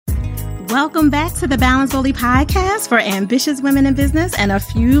Welcome back to the Balance Boldly podcast for ambitious women in business and a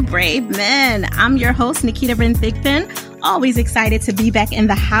few brave men. I'm your host, Nikita Bryn Thigpen. Always excited to be back in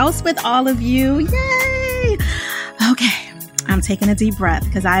the house with all of you. Yay! Okay, I'm taking a deep breath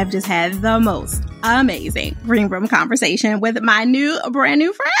because I have just had the most amazing green room conversation with my brand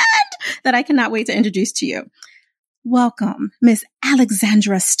new friend that I cannot wait to introduce to you. Welcome, Miss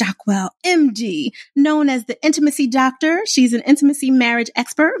Alexandra Stockwell, MD, known as the Intimacy Doctor. She's an intimacy marriage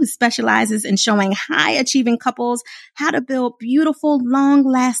expert who specializes in showing high-achieving couples how to build beautiful,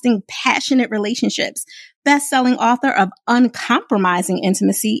 long-lasting, passionate relationships. Best-selling author of Uncompromising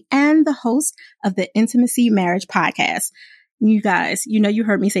Intimacy and the host of the Intimacy Marriage Podcast. You guys, you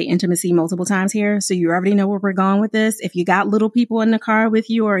heard me say intimacy multiple times here, so you already know where we're going with this. If you got little people in the car with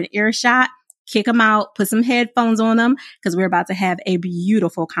you or an earshot, kick them out, put some headphones on them, because we're about to have a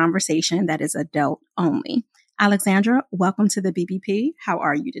beautiful conversation that is adult only. Alexandra, welcome to the BBP. How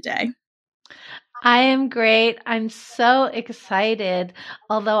are you today? I am great. I'm so excited,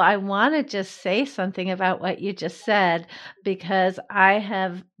 although I want to just say something about what you just said, because I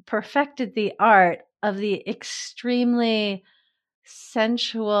have perfected the art of the extremely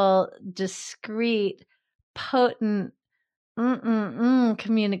sensual, discreet, potent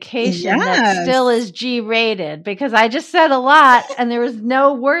communication that still is G-rated, because I just said a lot and there was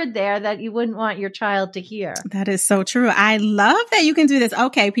no word there that you wouldn't want your child to hear. That is so true. I love that you can do this.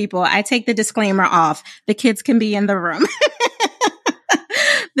 Okay, people, I take the disclaimer off. The kids can be in the room.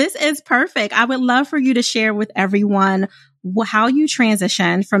 This is perfect. I would love for you to share with everyone how you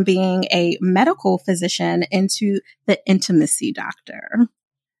transitioned from being a medical physician into the intimacy doctor.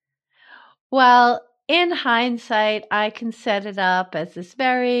 Well, in hindsight, I can set it up as this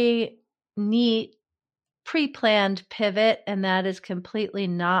very neat, pre-planned pivot, and that is completely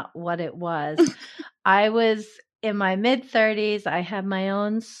not what it was. I was in my mid-30s. I had my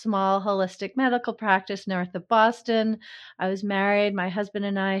own small holistic medical practice north of Boston. I was married. My husband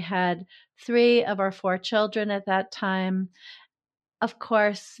and I had 3 of our 4 children at that time. Of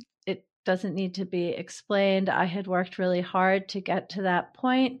course, it doesn't need to be explained. I had worked really hard to get to that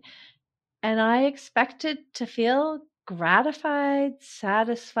point. And I expected to feel gratified,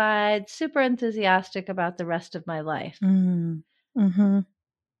 satisfied, super enthusiastic about the rest of my life. Mm-hmm.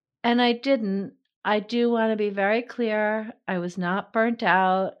 And I didn't. I do want to be very clear. I was not burnt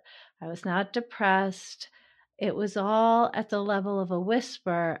out. I was not depressed. It was all at the level of a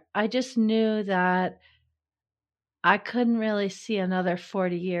whisper. I just knew that I couldn't really see another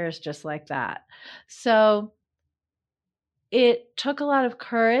 40 years just like that. So it took a lot of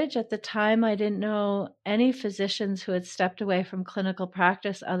courage. At the time, I didn't know any physicians who had stepped away from clinical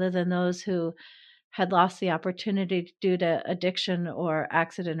practice other than those who had lost the opportunity due to addiction or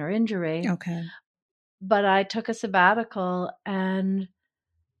accident or injury. Okay. But I took a sabbatical and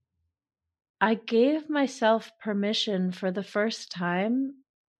I gave myself permission for the first time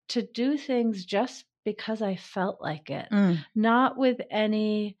to do things just because I felt like it, not with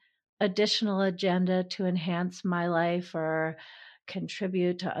any additional agenda to enhance my life or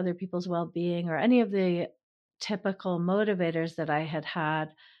contribute to other people's well-being or any of the typical motivators that I had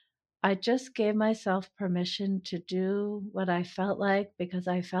had. I just gave myself permission to do what I felt like because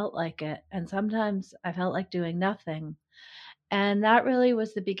I felt like it. And sometimes I felt like doing nothing. And that really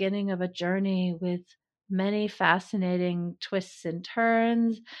was the beginning of a journey with many fascinating twists and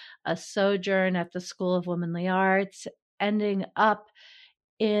turns, a sojourn at the School of Womanly Arts, ending up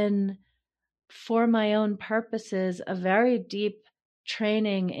in, for my own purposes, a very deep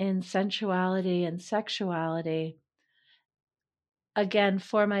training in sensuality and sexuality. Again,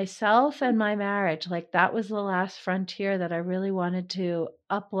 for myself and my marriage, like that was the last frontier that I really wanted to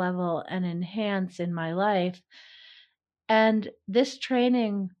up-level and enhance in my life. And this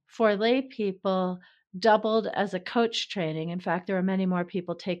training for lay people doubled as a coach training. In fact, there are many more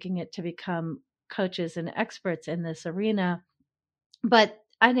people taking it to become coaches and experts in this arena. But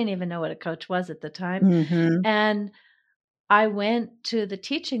I didn't even know what a coach was at the time. Mm-hmm. And I went to the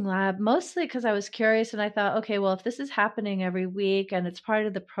teaching lab mostly because I was curious and I thought, okay, well, if this is happening every week and it's part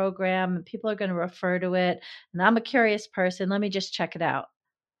of the program and people are going to refer to it and I'm a curious person, let me just check it out.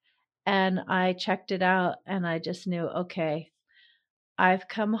 And I checked it out and I just knew, okay, I've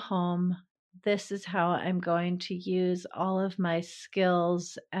come home. This is how I'm going to use all of my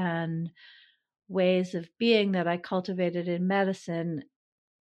skills and ways of being that I cultivated in medicine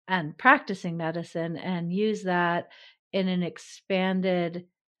and practicing medicine and use that in an expanded,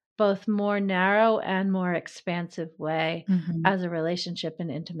 both more narrow and more expansive way as a relationship and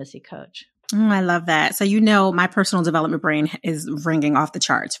intimacy coach. I love that. So, my personal development brain is ringing off the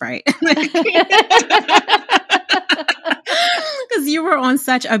charts, right? Because you you were on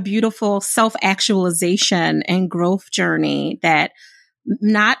such a beautiful self-actualization and growth journey that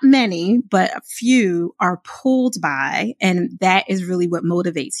not many, but a few are pulled by. And that is really what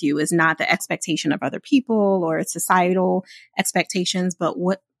motivates you, is not the expectation of other people or societal expectations, but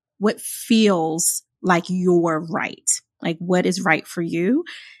what feels like you're right, like what is right for you.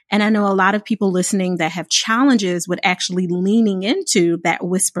 And I know a lot of people listening that have challenges with actually leaning into that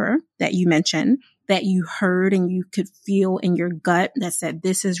whisper that you mentioned, that you heard and you could feel in your gut that said,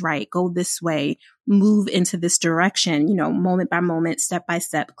 this is right, go this way, move into this direction, moment by moment, step by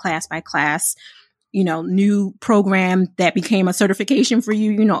step, class by class, new program that became a certification for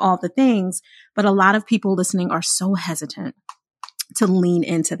you, all the things. But a lot of people listening are so hesitant to lean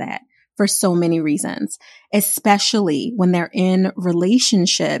into that for so many reasons, especially when they're in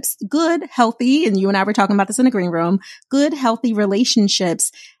relationships, good, healthy, and you and I were talking about this in the green room, good, healthy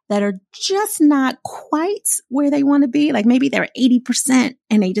relationships that are just not quite where they want to be. Like maybe they're 80%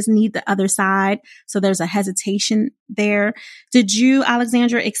 and they just need the other side. So there's a hesitation there. Did you,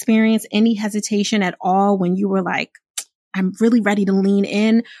 Alexandra, experience any hesitation at all when you were like, I'm really ready to lean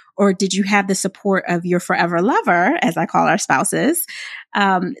in? Or did you have the support of your forever lover, as I call our spouses,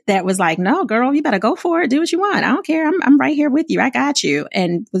 that was like, no, girl, you better go for it. Do what you want. I don't care. I'm right here with you. I got you.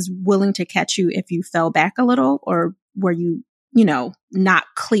 And was willing to catch you if you fell back a little, or were you, not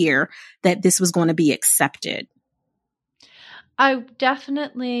clear that this was going to be accepted? I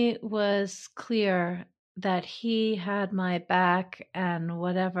definitely was clear that he had my back, and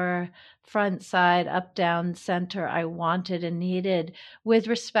whatever front, side, up, down, center I wanted and needed with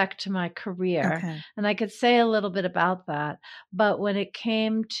respect to my career. Okay. And I could say a little bit about that. But when it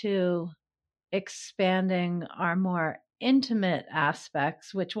came to expanding our more intimate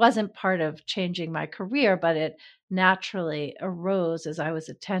aspects, which wasn't part of changing my career, but it naturally arose as I was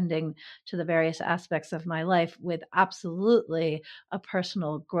attending to the various aspects of my life with absolutely a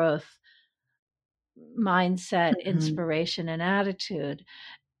personal growth mindset, inspiration, and attitude.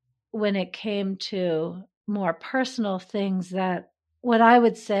 When it came to more personal things that, what I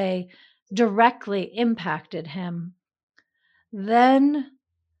would say, directly impacted him, then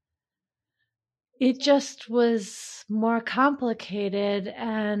it just was more complicated,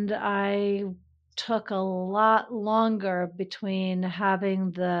 and I took a lot longer between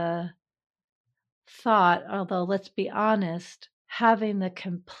having the thought, although let's be honest, having the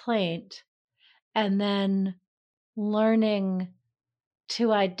complaint and then learning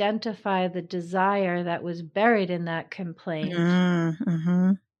to identify the desire that was buried in that complaint.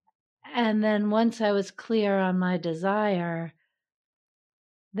 Mm-hmm. And then once I was clear on my desire,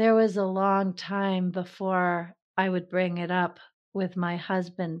 there was a long time before I would bring it up with my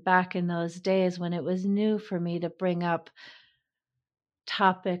husband, back in those days when it was new for me to bring up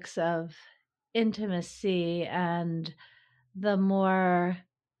topics of intimacy and the more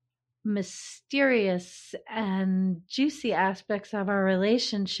mysterious and juicy aspects of our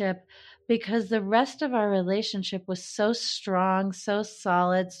relationship, because the rest of our relationship was so strong, so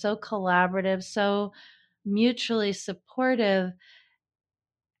solid, so collaborative, so mutually supportive.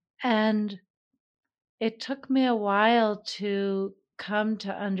 And it took me a while to come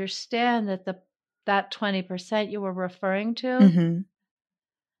to understand that that 20% you were referring to, Mm-hmm.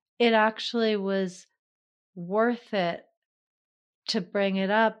 it actually was worth it to bring it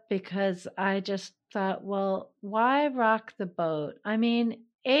up, because I just thought, well, why rock the boat? I mean,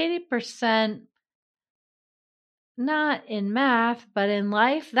 80%, not in math, but in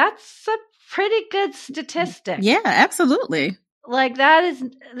life, that's a pretty good statistic. Yeah, absolutely. Like that is,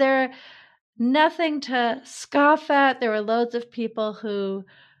 there nothing to scoff at. There were loads of people who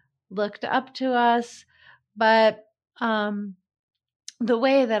looked up to us, but the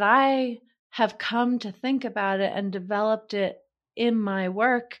way that I have come to think about it and developed it in my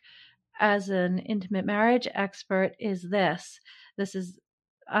work as an intimate marriage expert is this. This is,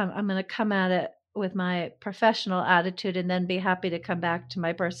 I'm going to come at it with my professional attitude and then be happy to come back to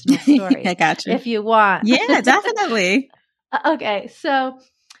my personal story. I got you. If you want. Yeah, definitely. Okay. So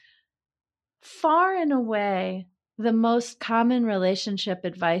far and away, the most common relationship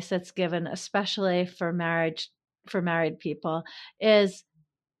advice that's given, especially for married people, is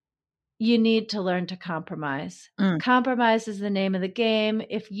you need to learn to compromise. Compromise is the name of the game.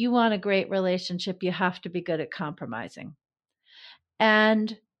 If you want a great relationship, you have to be good at compromising.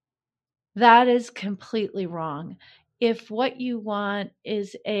 And that is completely wrong. If what you want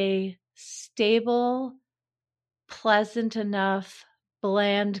is a stable, pleasant enough,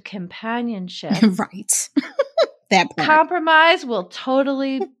 bland companionship, right. That part. Compromise will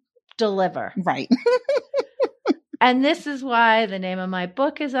totally deliver. Right. And this is why the name of my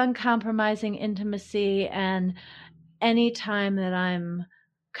book is Uncompromising Intimacy. And anytime that I'm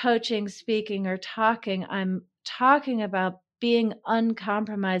coaching, speaking, or talking, I'm talking about being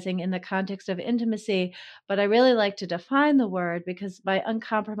uncompromising in the context of intimacy. But I really like to define the word, because by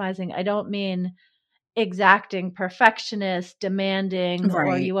uncompromising, I don't mean exacting, perfectionist, demanding, or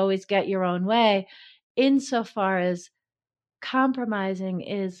Right. you always get your own way. Insofar as compromising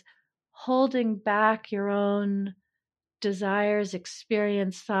is holding back your own desires,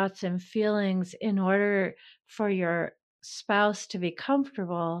 experience, thoughts, and feelings in order for your spouse to be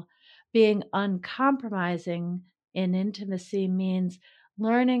comfortable. Being uncompromising in intimacy means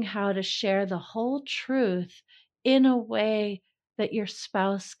learning how to share the whole truth in a way that your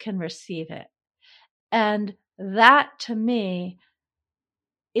spouse can receive it. And that, to me,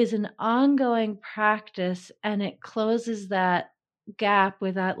 is an ongoing practice, and it closes that gap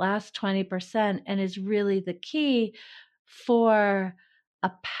with that last 20% and is really the key for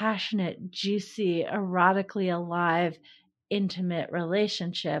a passionate, juicy, erotically alive, intimate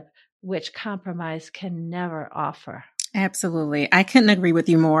relationship, which compromise can never offer. Absolutely. I couldn't agree with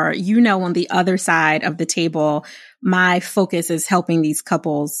you more. You know, on the other side of the table, my focus is helping these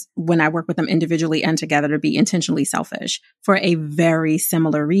couples when I work with them individually and together to be intentionally selfish for a very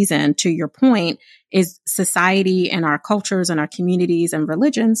similar reason. To your point, is society and our cultures and our communities and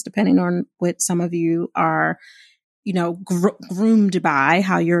religions, depending on what some of you are, you know, groomed by,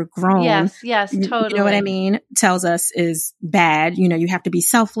 how you're grown. Yes, You know what I totally. mean? Tells us is bad. You know, you have to be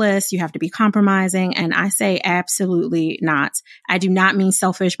selfless. You have to be compromising. And I say absolutely not. I do not mean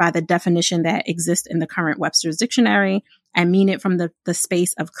selfish by the definition that exists in the current Webster's dictionary. I mean it from the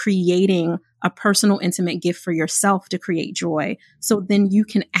space of creating a personal, intimate gift for yourself to create joy. So then you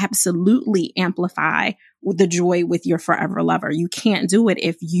can absolutely amplify the joy with your forever lover. You can't do it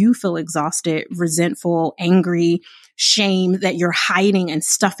if you feel exhausted, resentful, angry, shame that you're hiding and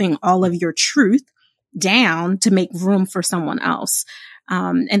stuffing all of your truth down to make room for someone else.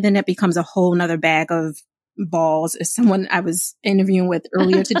 And then it becomes a whole nother bag of balls. As someone I was interviewing with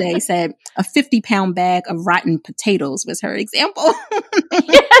earlier today said, a 50-pound bag of rotten potatoes was her example.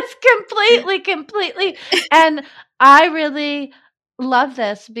 Yes, completely. And I really love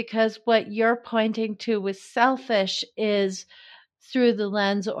this, because what you're pointing to with selfish is through the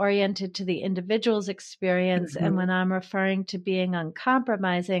lens oriented to the individual's experience. And when I'm referring to being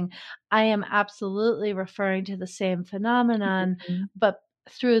uncompromising, I am absolutely referring to the same phenomenon, Mm-hmm. but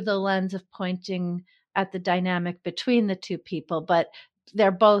through the lens of pointing at the dynamic between the two people. But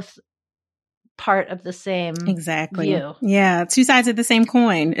they're both part of the same Exactly. view. Yeah. Two sides of the same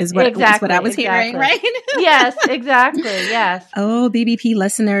coin is what I was hearing, right? Yes, exactly. Yes. Oh, BBP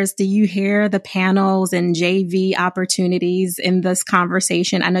listeners, do you hear the panels and JV opportunities in this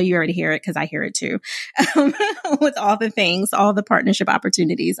conversation? I know you already hear it because I hear it too. With all the things, all the partnership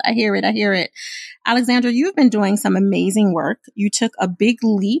opportunities. I hear it. Alexandra, you've been doing some amazing work. You took a big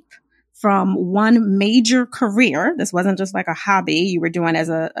leap from one major career. This wasn't just like a hobby you were doing as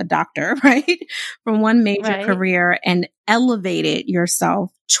a doctor, right? From one major Right. career and elevated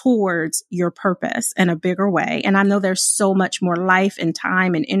yourself towards your purpose in a bigger way. And I know there's so much more life and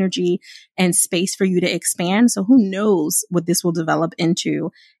time and energy and space for you to expand. So who knows what this will develop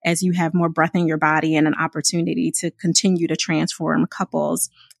into as you have more breath in your body and an opportunity to continue to transform couples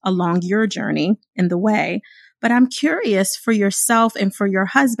along your journey in the way. But I'm curious for yourself and for your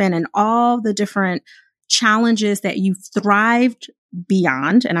husband and all the different challenges that you've thrived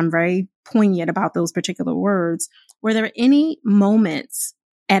beyond. And I'm very poignant about those particular words. Were there any moments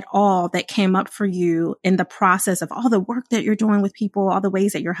at all that came up for you in the process of all the work that you're doing with people, all the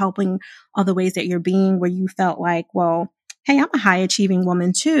ways that you're helping, all the ways that you're being, where you felt like, well, hey, I'm a high achieving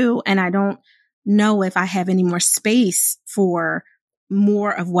woman too. And I don't know if I have any more space for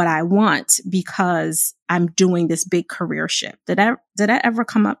more of what I want because I'm doing this big career shift. Did that ever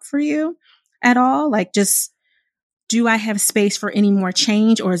come up for you at all? Like, just, do I have space for any more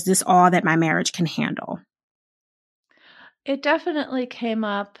change, or is this all that my marriage can handle? It definitely came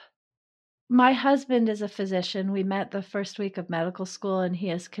up. My husband is a physician. We met the first week of medical school, and he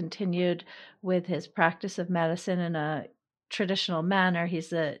has continued with his practice of medicine in a traditional manner. He's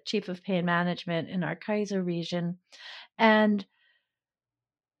the chief of pain management in our Kaiser region. And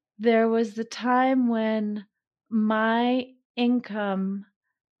there was the time when my income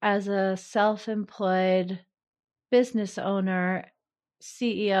as a self-employed business owner,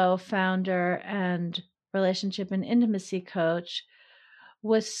 CEO, founder, and relationship and intimacy coach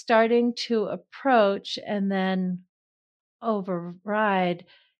was starting to approach and then override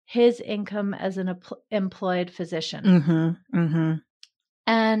his income as an employed physician. Mm-hmm. Mm-hmm.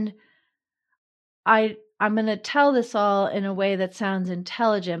 And I I'm going to tell this all in a way that sounds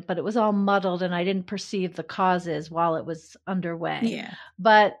intelligent, but it was all muddled and I didn't perceive the causes while it was underway. Yeah.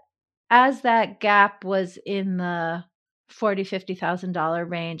 But as that gap was in the $40,000-$50,000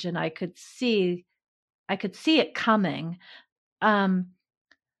 range and I could see it coming, I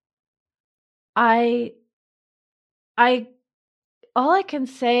all I can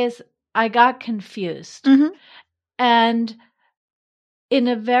say is I got confused. Mm-hmm. And in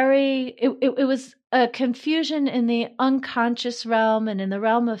a it was a confusion in the unconscious realm and in the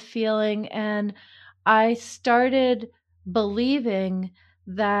realm of feeling. And I started believing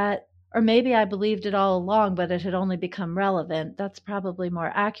that, or maybe I believed it all along, but it had only become relevant. That's probably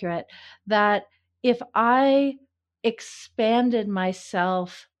more accurate. That if I expanded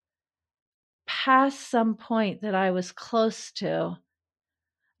myself past some point that I was close to,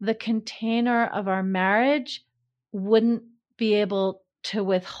 the container of our marriage wouldn't be able to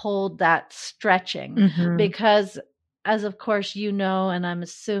withhold that stretching. Mm-hmm. Because, as of course you know, and I'm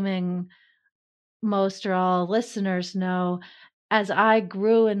assuming most or all listeners know, as I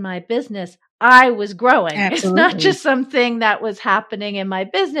grew in my business, I was growing. Absolutely. It's not just something that was happening in my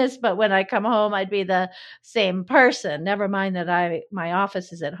business, but when I come home, I'd be the same person. Never mind that my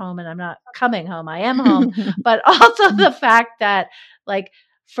office is at home and I'm not coming home. I am home, but also the fact that, like,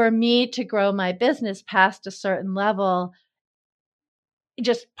 for me to grow my business past a certain level,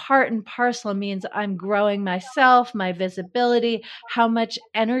 just part and parcel means I'm growing myself, my visibility, how much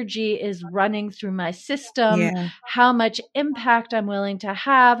energy is running through my system, Yeah. how much impact I'm willing to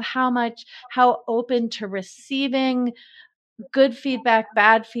have, how open to receiving good feedback,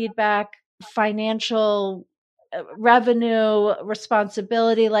 bad feedback, financial revenue,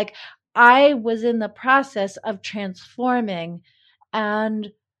 responsibility. Like, I was in the process of transforming,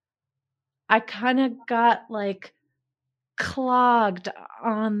 and I kind of got like clogged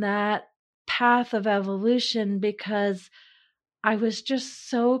on that path of evolution because I was just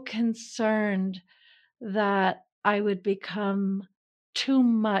so concerned that I would become too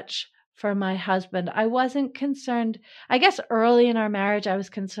much for my husband. I wasn't concerned. I guess early in our marriage, I was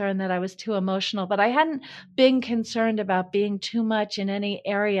concerned that I was too emotional, but I hadn't been concerned about being too much in any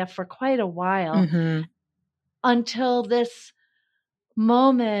area for quite a while, Mm-hmm. until this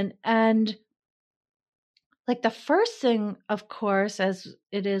moment. And like, the first thing, of course, as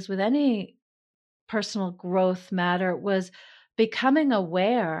it is with any personal growth matter, was becoming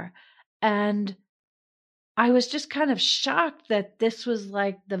aware. And I was just kind of shocked that this was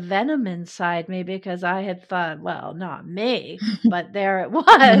like the venom inside me, because I had thought, well, not me, but there it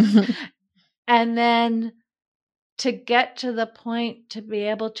was. And then to get to the point to be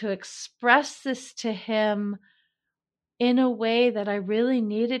able to express this to him in a way that I really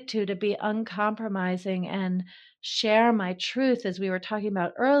needed to be uncompromising and share my truth, as we were talking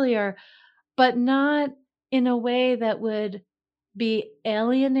about earlier, but not in a way that would be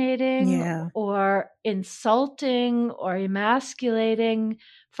alienating Yeah. or insulting or emasculating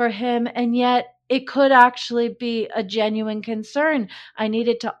for him. And yet it could actually be a genuine concern. I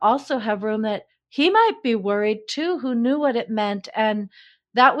needed to also have room that he might be worried too, who knew what it meant. And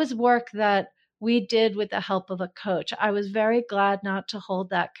that was work that we did with the help of a coach. I was very glad not to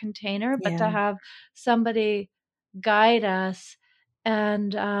hold that container, but to Yeah. have somebody guide us.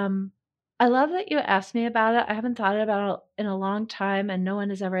 And I love that you asked me about it. I haven't thought about it in a long time, and no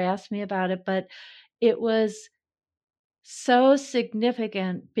one has ever asked me about it, but it was so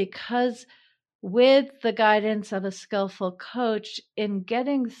significant because, with the guidance of a skillful coach, in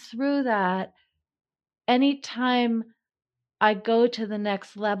getting through that, anytime I go to the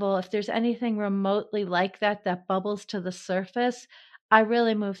next level, if there's anything remotely like that that bubbles to the surface, I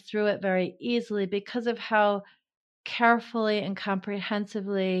really move through it very easily because of how carefully and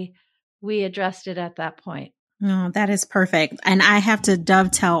comprehensively we addressed it at that point. No, that is perfect. And I have to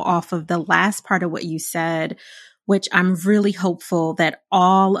dovetail off of the last part of what you said, which I'm really hopeful that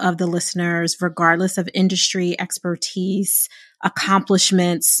all of the listeners, regardless of industry expertise,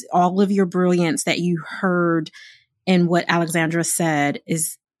 accomplishments, all of your brilliance that you heard in what Alexandra said,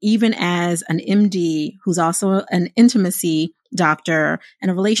 is, even as an MD who's also an intimacy doctor and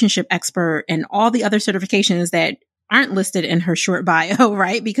a relationship expert and all the other certifications that aren't listed in her short bio,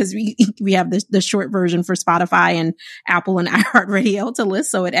 right? Because we have the short version for Spotify and Apple and iHeartRadio to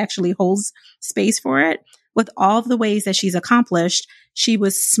list, so it actually holds space for it. With all of the ways that she's accomplished, she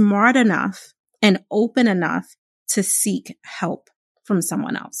was smart enough and open enough to seek help from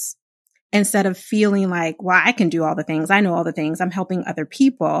someone else. Instead of feeling like, well, I can do all the things. I know all the things. I'm helping other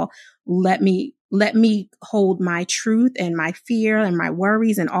people. Let me hold my truth and my fear and my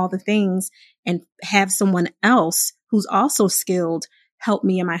worries and all the things, and have someone else who's also skilled help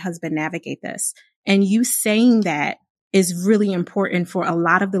me and my husband navigate this. And you saying that is really important for a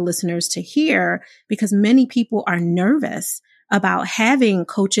lot of the listeners to hear, because many people are nervous about having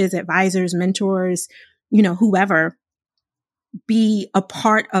coaches, advisors, mentors, whoever be a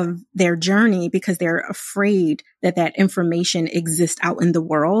part of their journey, because they're afraid that that information exists out in the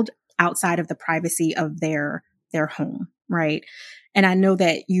world outside of the privacy of their home. Right. And I know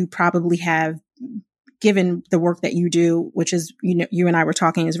that you probably have, given the work that you do, which is, you and I were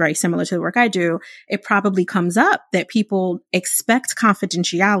talking, is very similar to the work I do, it probably comes up that people expect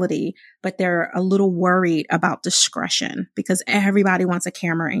confidentiality, but they're a little worried about discretion, because everybody wants a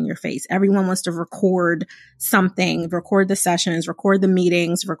camera in your face. Everyone wants to record something, record the sessions, record the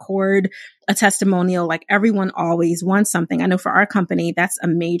meetings, record a testimonial. Like, everyone always wants something. I know for our company, that's a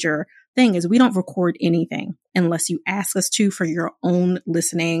major thing, is we don't record anything unless you ask us to for your own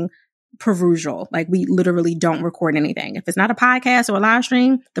listening perusal. Like, we literally don't record anything. If it's not a podcast or a live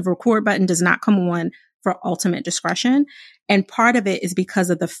stream, the record button does not come on for ultimate discretion. And part of it is because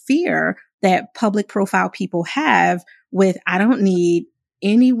of the fear that public profile people have with, I don't need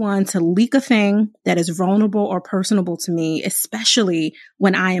anyone to leak a thing that is vulnerable or personable to me, especially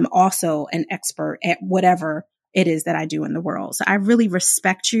when I am also an expert at whatever it is that I do in the world. So I really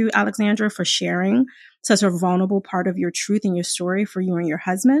respect you, Alexandra, for sharing such a vulnerable part of your truth and your story for you and your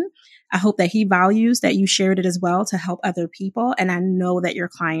husband. I hope that he values that you shared it as well to help other people. And I know that your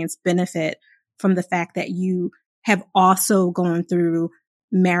clients benefit from the fact that you have also gone through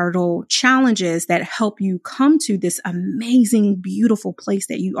marital challenges that help you come to this amazing, beautiful place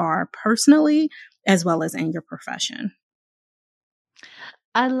that you are personally, as well as in your profession.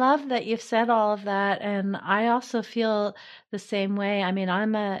 I love that you've said all of that. And I also feel the same way. I mean,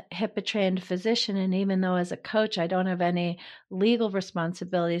 I'm a HIPAA trained physician, and even though as a coach, I don't have any legal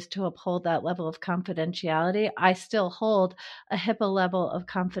responsibilities to uphold that level of confidentiality, I still hold a HIPAA level of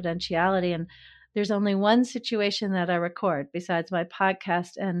confidentiality. And there's only one situation that I record besides my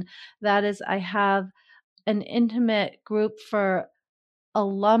podcast. And that is, I have an intimate group for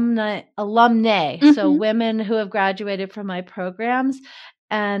alumni, so women who have graduated from my programs,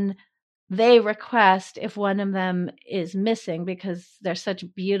 and they request if one of them is missing, because there's such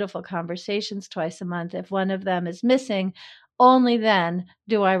beautiful conversations twice a month. If one of them is missing, only then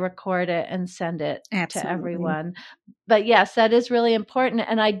do I record it and send it to everyone. But yes, that is really important.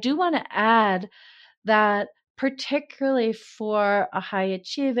 And I do want to add that, particularly for a high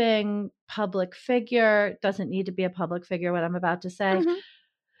achieving public figure, it doesn't need to be a public figure, what I'm about to say,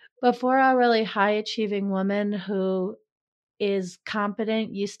 but for a really high achieving woman who is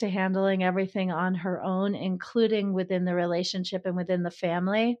competent, used to handling everything on her own, including within the relationship and within the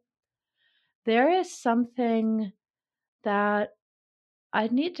family, there is something that I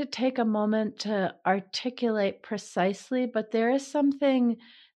need to take a moment to articulate precisely, but there is something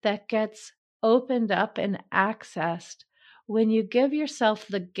that gets opened up and accessed when you give yourself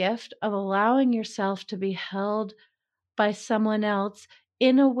the gift of allowing yourself to be held by someone else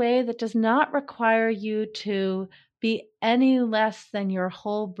in a way that does not require you to be any less than your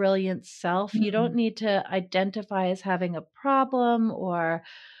whole brilliant self. You don't need to identify as having a problem or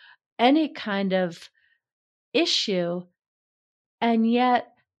any kind of issue. And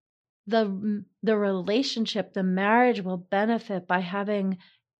yet the relationship, the marriage will benefit by having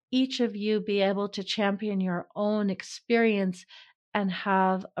each of you be able to champion your own experience and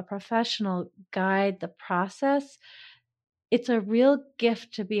have a professional guide the process. It's a real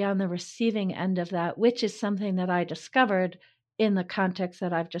gift to be on the receiving end of that, which is something that I discovered in the context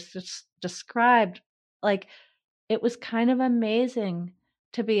that I've just described. Like, it was kind of amazing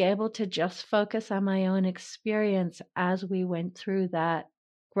to be able to just focus on my own experience as we went through that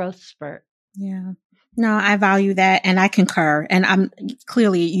growth spurt. Yeah. No, I value that, and I concur. And I'm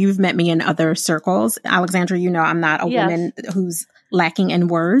clearly, you've met me in other circles, Alexandra. I'm not a woman who's lacking in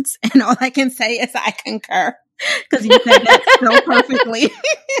words, and all I can say is I concur, because you said that so perfectly.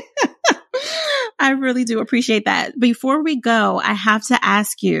 I really do appreciate that. Before we go, I have to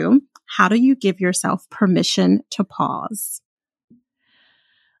ask you, how do you give yourself permission to pause?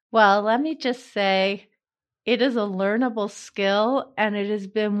 Well, let me just say, it is a learnable skill, and it has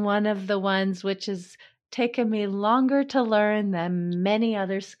been one of the ones which has taken me longer to learn than many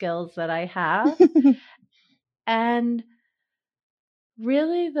other skills that I have. And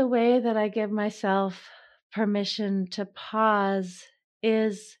really, the way that I give myself permission to pause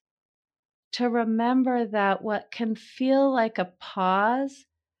is to remember that what can feel like a pause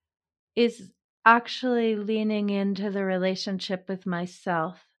is actually leaning into the relationship with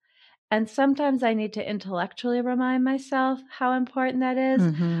myself. And sometimes I need to intellectually remind myself how important that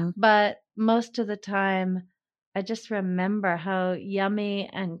is. But most of the time, I just remember how yummy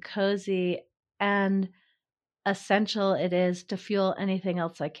and cozy and essential it is to fuel anything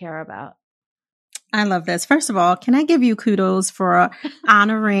else I care about. I love this. First of all, can I give you kudos for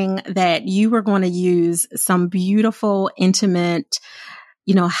honoring that you were going to use some beautiful, intimate,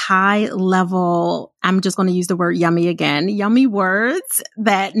 high level, I'm just going to use the word yummy again, yummy words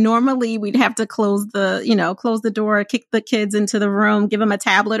that normally we'd have to close the door, kick the kids into the room, give them a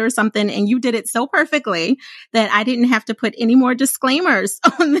tablet or something. And you did it so perfectly that I didn't have to put any more disclaimers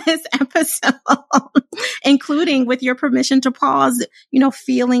on this episode, including with your permission to pause,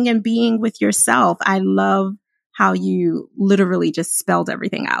 feeling and being with yourself. I love how you literally just spelled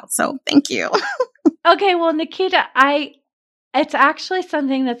everything out. So thank you. Okay. Well, Nikita, it's actually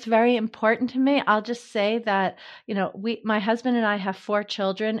something that's very important to me. I'll just say that, my husband and I have 4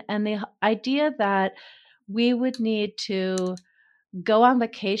 children, and the idea that we would need to go on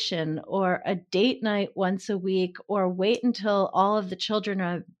vacation or a date night once a week or wait until all of the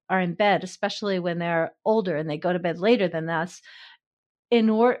children are in bed, especially when they're older and they go to bed later than us, in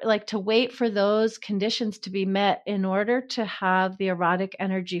order to wait for those conditions to be met in order to have the erotic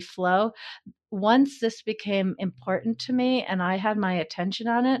energy flow. Once this became important to me and I had my attention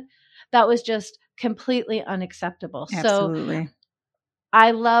on it, that was just completely unacceptable. Absolutely. So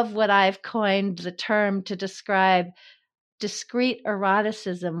I love what I've coined the term to describe discreet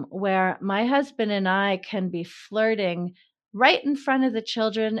eroticism, where my husband and I can be flirting right in front of the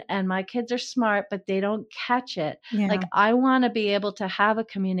children, and my kids are smart, but they don't catch it. Yeah. I want to be able to have a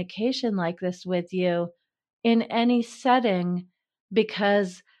communication like this with you in any setting,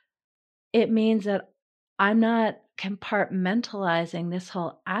 because it means that I'm not compartmentalizing this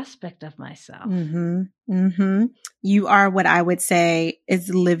whole aspect of myself. Mm-hmm. Mm-hmm. You are what I would say is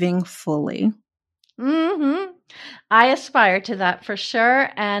living fully. Mm-hmm. I aspire to that for sure.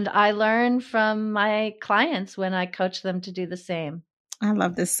 And I learn from my clients when I coach them to do the same. I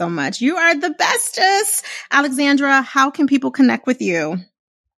love this so much. You are the bestest. Alexandra, how can people connect with you?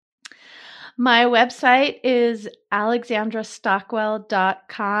 My website is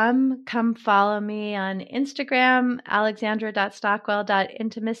alexandrastockwell.com. Come follow me on Instagram,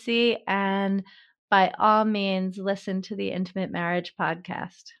 alexandra.stockwell.intimacy, and by all means, listen to the Intimate Marriage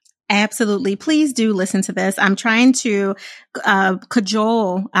podcast. Absolutely. Please do listen to this. I'm trying to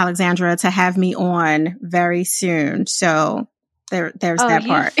cajole Alexandra to have me on very soon. So there's that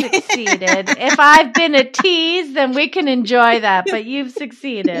part. You've succeeded. If I've been a tease, then we can enjoy that, but you've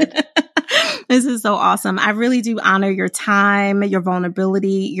succeeded. This is so awesome. I really do honor your time, your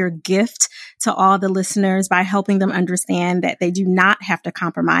vulnerability, your gift to all the listeners by helping them understand that they do not have to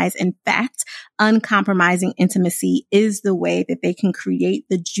compromise. In fact, uncompromising intimacy is the way that they can create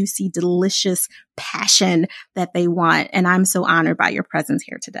the juicy, delicious passion that they want. And I'm so honored by your presence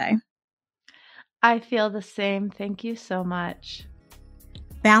here today. I feel the same. Thank you so much.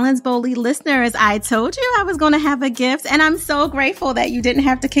 Balance Boldly listeners, I told you I was going to have a gift, and I'm so grateful that you didn't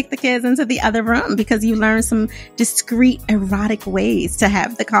have to kick the kids into the other room because you learned some discreet, erotic ways to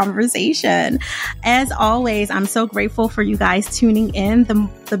have the conversation. As always, I'm so grateful for you guys tuning in.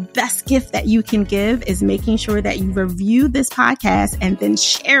 The best gift that you can give is making sure that you review this podcast and then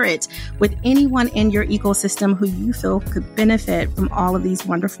share it with anyone in your ecosystem who you feel could benefit from all of these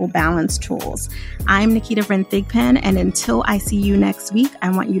wonderful balance tools. I'm Nikita Bryn Thigpen, and until I see you next week,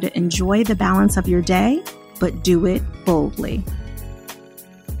 I want you to enjoy the balance of your day, but do it boldly.